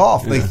put it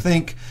off. They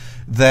think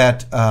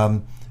that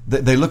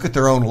they look at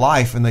their own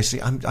life and they say,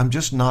 I'm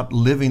just not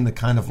living the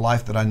kind of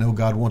life that I know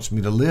God wants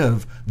me to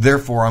live.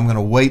 Therefore, I'm going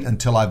to wait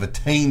until I've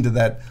attained to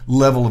that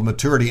level of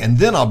maturity, and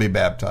then I'll be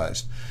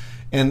baptized.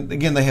 And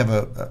again, they have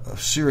a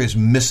serious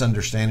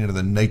misunderstanding of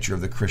the nature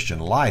of the Christian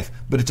life.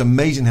 But it's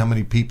amazing how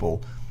many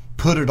people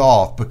put it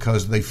off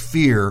because they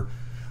fear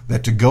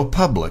that to go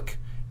public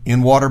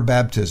in water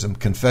baptism,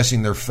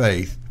 confessing their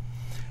faith,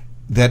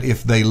 that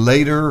if they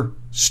later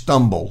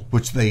stumble,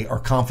 which they are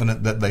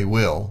confident that they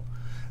will,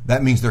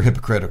 that means they're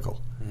hypocritical.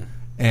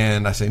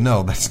 And I say,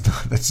 no,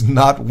 that's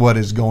not what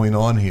is going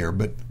on here.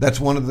 But that's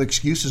one of the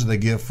excuses they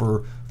give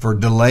for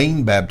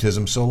delaying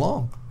baptism so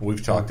long.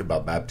 We've talked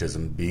about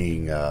baptism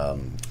being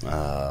a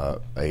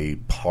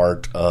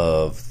part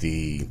of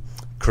the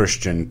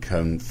Christian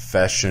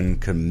confession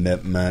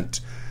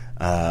commitment.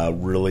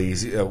 Really,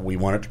 we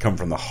want it to come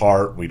from the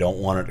heart. We don't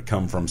want it to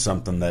come from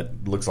something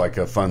that looks like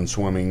a fun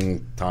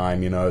swimming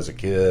time, as a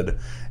kid.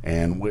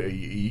 And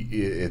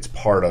it's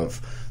part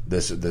of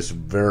this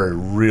very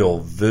real,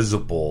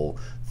 visible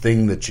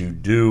thing that you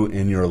do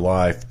in your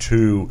life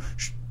to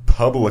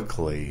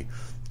publicly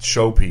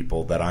show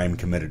people that I'm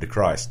committed to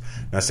Christ.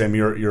 Now, Sam,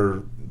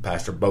 you're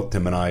pastor. Both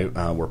Tim and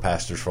I were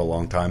pastors for a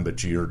long time,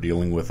 but you're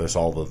dealing with us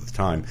all of the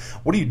time.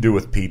 What do you do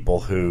with people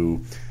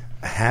who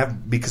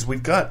have, because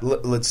we've got,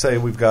 let's say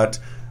we've got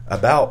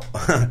about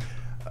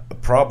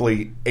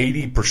probably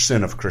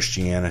 80% of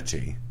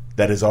Christianity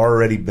that has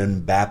already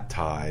been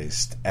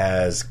baptized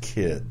as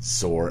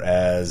kids or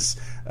as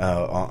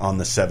on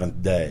the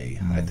seventh day,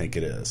 I think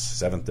it is.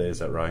 Seventh day, is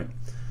that right?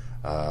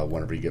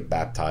 Whenever you get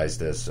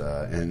baptized as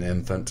an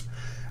infant.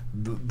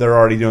 They're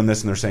already doing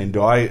this, and they're saying,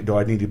 do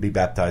I need to be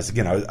baptized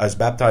again? I was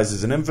baptized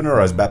as an infant, or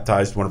I was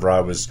baptized whenever I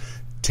was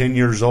 10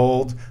 years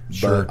old,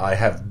 Sure. but I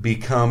have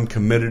become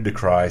committed to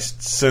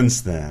Christ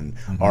since then.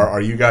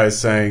 Are you guys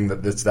saying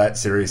that it's that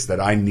serious that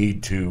I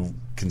need to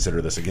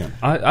consider this again?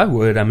 I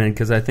would.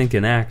 Because I think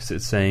in Acts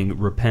it's saying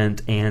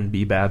repent and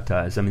be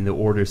baptized. The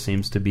order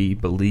seems to be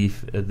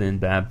belief, then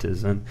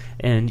baptism.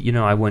 And,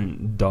 I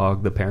wouldn't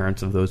dog the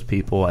parents of those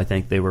people. I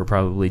think they were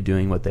probably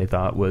doing what they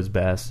thought was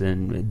best.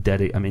 And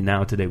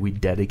now today we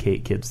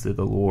dedicate kids to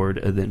the Lord,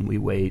 and then we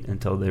wait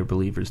until they're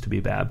believers to be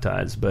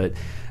baptized. But,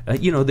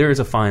 there is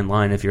a fine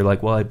line. If you're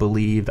like, well, I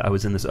believed, I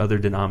was in this other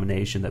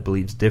denomination that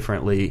believes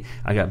differently,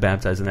 I got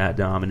baptized in that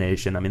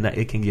denomination. That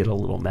it can get a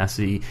little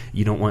messy.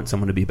 You don't want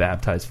someone to be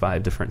baptized baptized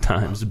 5 different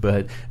times,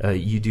 but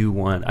you do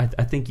want,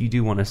 I think you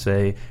do want to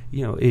say,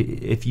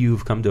 if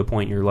you've come to a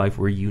point in your life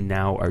where you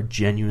now are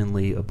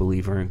genuinely a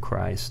believer in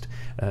Christ,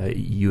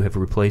 you have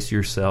replaced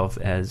yourself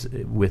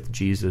with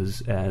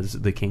Jesus as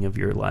the King of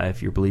your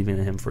life, you're believing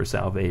in Him for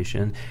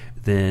salvation,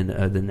 then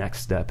the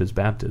next step is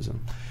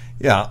baptism.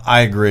 Yeah,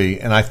 I agree.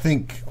 And I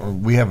think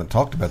we haven't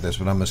talked about this,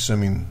 but I'm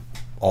assuming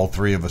all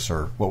three of us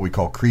are what we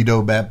call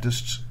credo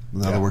Baptists.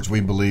 In other words,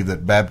 we believe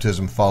that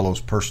baptism follows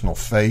personal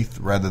faith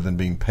rather than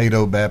being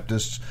paedo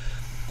Baptists.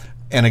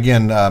 And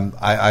again,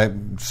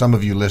 some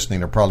of you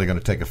listening are probably going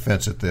to take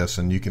offense at this,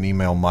 and you can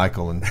email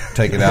Michael and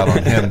take it out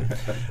on him.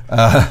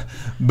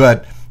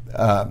 But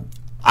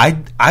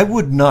I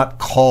would not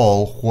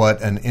call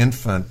what an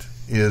infant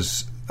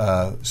is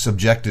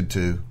subjected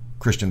to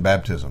Christian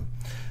baptism,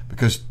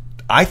 because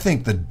I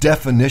think the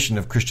definition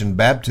of Christian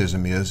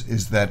baptism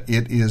is that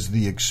it is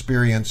the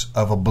experience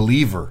of a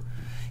believer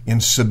in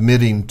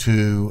submitting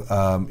to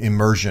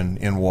immersion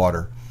in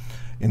water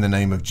in the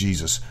name of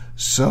Jesus.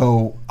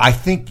 So I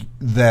think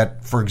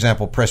that, for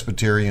example,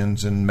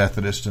 Presbyterians and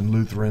Methodists and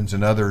Lutherans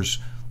and others,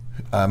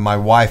 my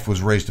wife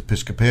was raised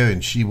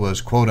Episcopalian. She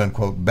was, quote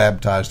unquote,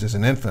 baptized as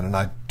an infant. And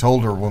I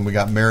told her when we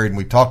got married and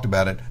we talked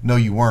about it, no,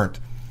 you weren't.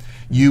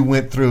 You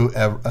went through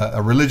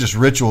a religious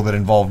ritual that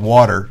involved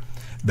water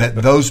that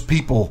those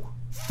people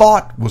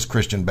thought was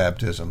Christian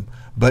baptism.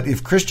 But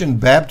if Christian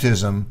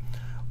baptism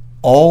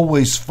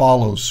always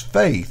follows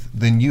faith,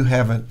 then you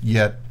haven't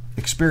yet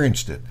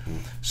experienced it.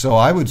 So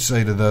I would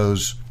say to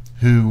those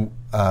who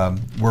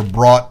were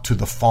brought to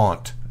the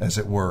font, as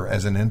it were,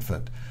 as an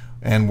infant,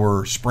 and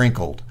were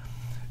sprinkled,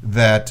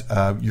 that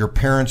your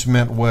parents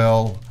meant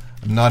well.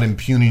 I'm not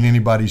impugning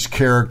anybody's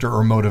character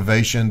or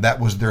motivation. That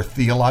was their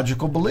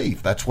theological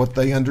belief. That's what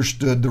they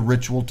understood the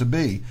ritual to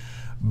be.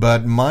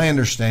 But my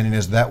understanding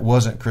is that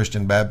wasn't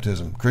Christian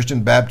baptism.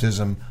 Christian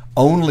baptism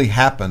only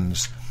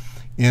happens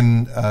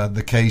in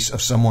the case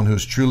of someone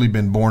who's truly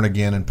been born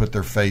again and put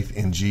their faith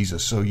in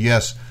Jesus. So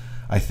yes,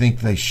 I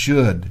think they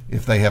should,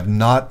 if they have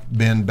not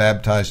been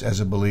baptized as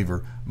a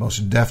believer,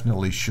 most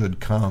definitely should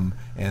come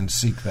and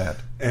seek that.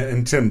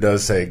 And Tim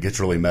does say it gets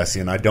really messy,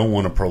 and I don't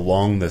want to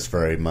prolong this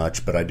very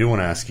much, but I do want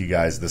to ask you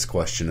guys this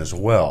question as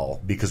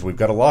well, because we've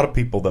got a lot of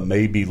people that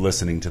may be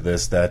listening to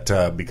this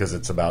that because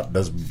it's about,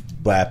 does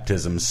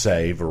baptism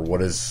save, or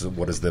what is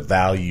the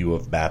value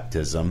of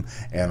baptism?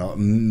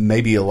 And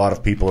maybe a lot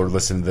of people are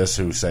listening to this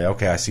who say,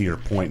 okay, I see your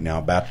point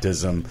now.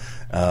 Baptism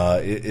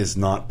is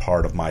not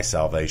part of my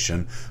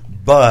salvation,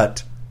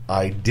 but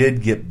I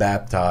did get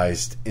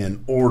baptized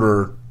in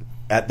order,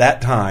 at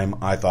that time,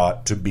 I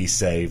thought, to be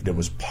saved. It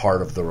was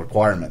part of the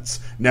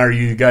requirements. Now, are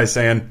you guys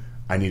saying,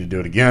 I need to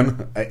do it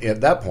again? At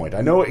that point,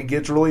 I know it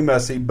gets really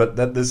messy, but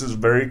this is a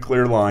very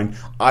clear line.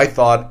 I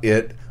thought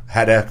it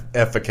had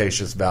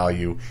efficacious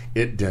value.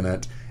 It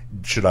didn't.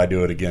 Should I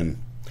do it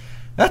again?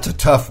 That's a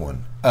tough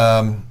one.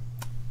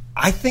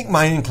 I think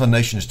my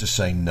inclination is to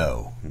say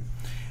no.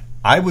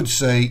 I would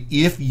say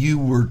if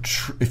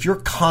you're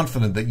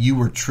confident that you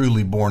were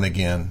truly born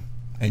again,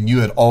 and you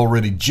had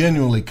already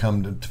genuinely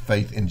come to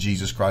faith in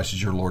Jesus Christ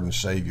as your Lord and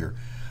Savior,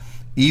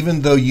 even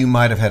though you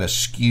might have had a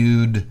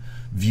skewed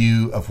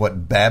view of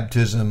what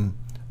baptism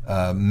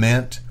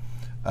meant,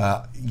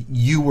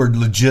 you were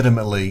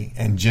legitimately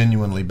and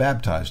genuinely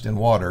baptized in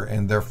water,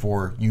 and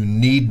therefore you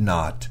need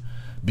not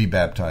be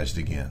baptized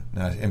again.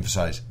 Now, I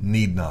emphasize,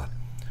 need not.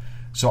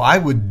 So I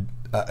would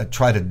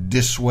try to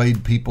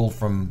dissuade people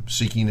from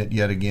seeking it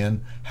yet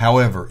again.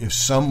 However, if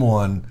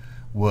someone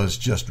was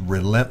just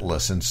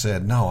relentless and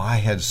said, no, I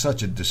had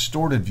such a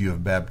distorted view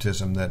of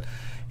baptism that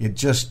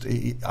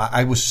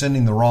I was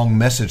sending the wrong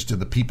message to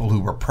the people who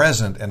were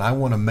present, and I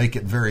want to make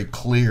it very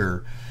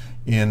clear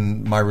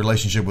in my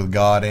relationship with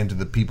God and to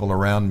the people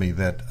around me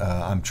that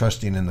I'm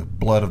trusting in the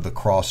blood of the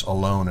cross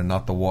alone and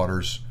not the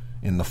waters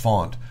in the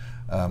font.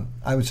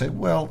 I would say,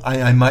 well,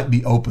 I might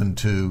be open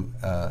to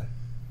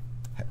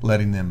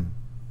letting them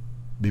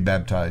be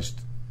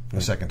baptized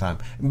a second time.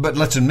 But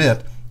let's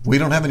admit, we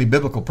don't have any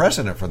biblical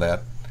precedent for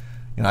that.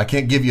 I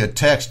can't give you a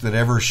text that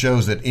ever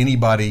shows that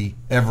anybody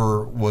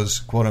ever was,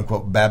 quote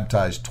unquote,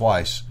 baptized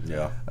twice.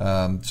 Yeah.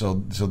 So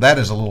that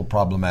is a little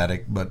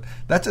problematic, but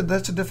that's a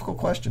difficult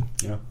question.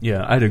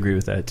 Yeah, I'd agree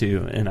with that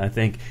too. And I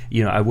think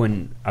I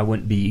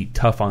wouldn't be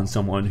tough on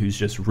someone who's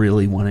just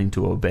really wanting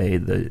to obey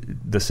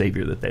the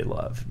Savior that they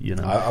love.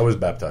 I was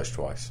baptized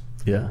twice.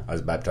 Yeah. I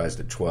was baptized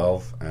at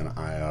 12, and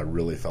I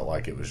really felt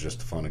like it was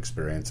just a fun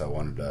experience. I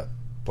wanted to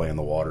play in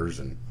the waters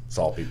and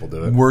saw people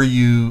do it. Are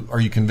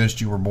you convinced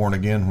you were born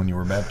again when you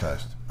were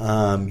baptized?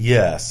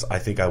 Yes, I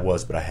think I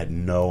was, but I had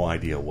no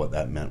idea what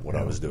that meant, what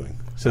I was doing.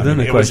 So then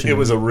the question... It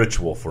was a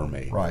ritual for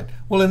me. Right.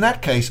 Well, in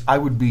that case, I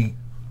would be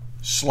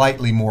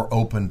slightly more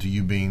open to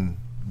you being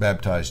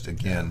baptized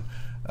again.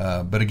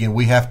 But again,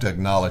 we have to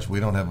acknowledge we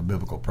don't have a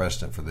biblical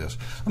precedent for this.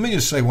 Let me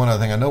just say one other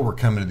thing. I know we're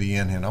coming to the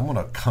end here, and I want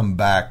to come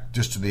back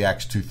just to the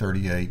Acts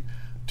 2:38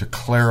 to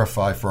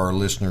clarify for our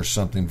listeners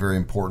something very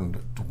important,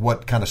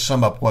 what kind of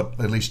sum up what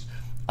at least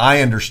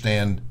I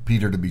understand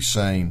Peter to be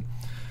saying.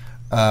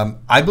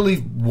 I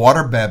believe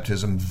water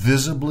baptism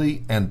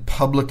visibly and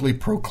publicly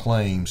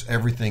proclaims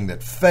everything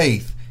that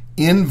faith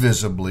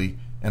invisibly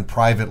and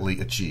privately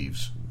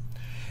achieves.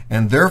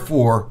 And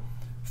therefore,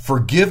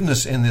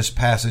 forgiveness in this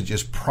passage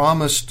is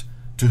promised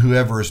to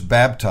whoever is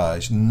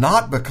baptized,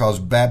 not because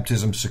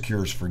baptism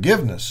secures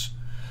forgiveness,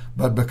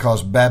 but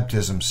because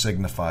baptism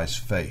signifies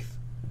faith.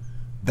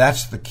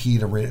 That's the key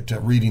to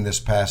reading this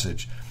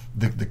passage.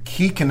 The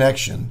key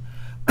connection,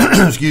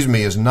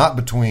 is not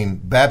between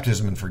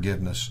baptism and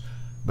forgiveness,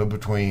 but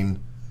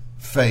between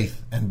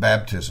faith and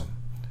baptism.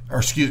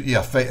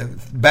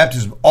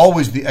 Baptism,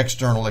 always the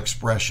external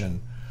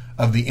expression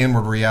of the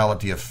inward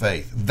reality of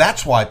faith.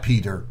 That's why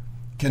Peter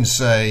can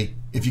say,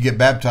 if you get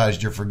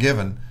baptized, you're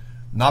forgiven,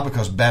 not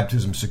because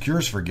baptism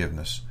secures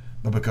forgiveness,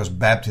 but because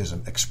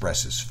baptism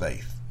expresses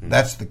faith.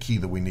 That's the key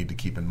that we need to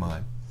keep in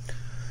mind.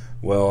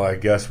 Well, I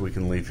guess we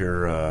can leave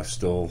here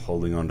still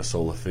holding on to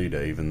sola fide,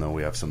 even though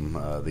we have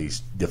some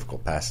these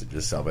difficult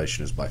passages.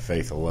 Salvation is by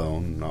faith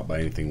alone, not by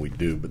anything we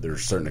do, but there are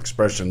certain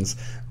expressions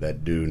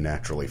that do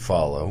naturally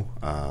follow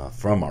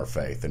from our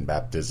faith, and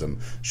baptism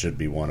should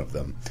be one of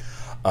them.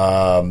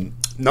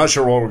 Not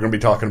sure what we're going to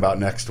be talking about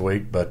next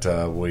week, but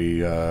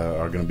we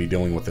are going to be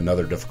dealing with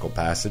another difficult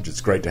passage.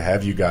 It's great to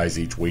have you guys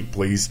each week.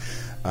 Please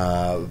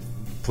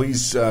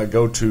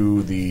go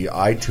to the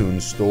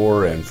iTunes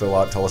store and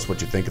tell us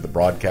what you think of the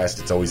broadcast.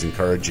 It's always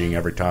encouraging.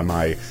 Every time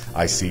I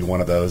see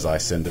one of those, I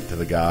send it to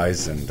the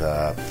guys and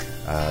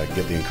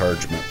get the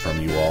encouragement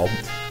from you all.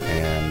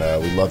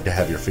 And we'd love to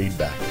have your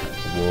feedback.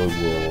 We'll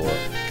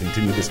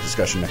continue this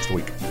discussion next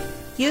week.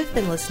 You've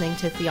been listening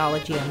to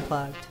Theology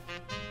Unplugged.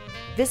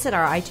 Visit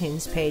our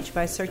iTunes page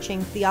by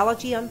searching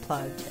Theology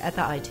Unplugged at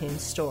the iTunes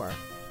Store.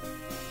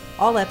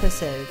 All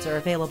episodes are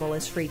available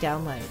as free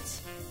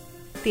downloads.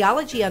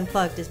 Theology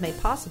Unplugged is made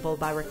possible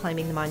by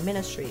Reclaiming the Mind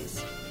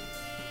Ministries.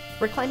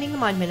 Reclaiming the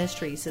Mind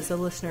Ministries is a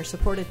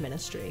listener-supported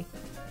ministry.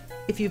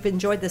 If you've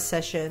enjoyed this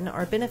session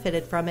or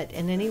benefited from it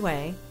in any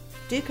way,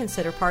 do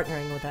consider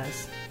partnering with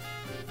us.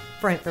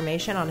 For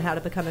information on how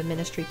to become a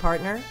ministry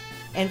partner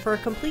and for a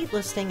complete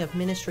listing of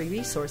ministry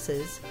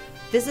resources,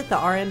 visit the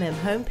RMM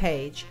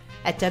homepage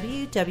at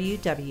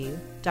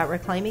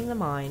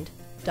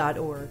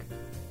www.reclaimingthemind.org.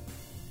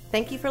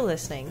 Thank you for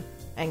listening,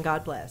 and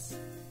God bless.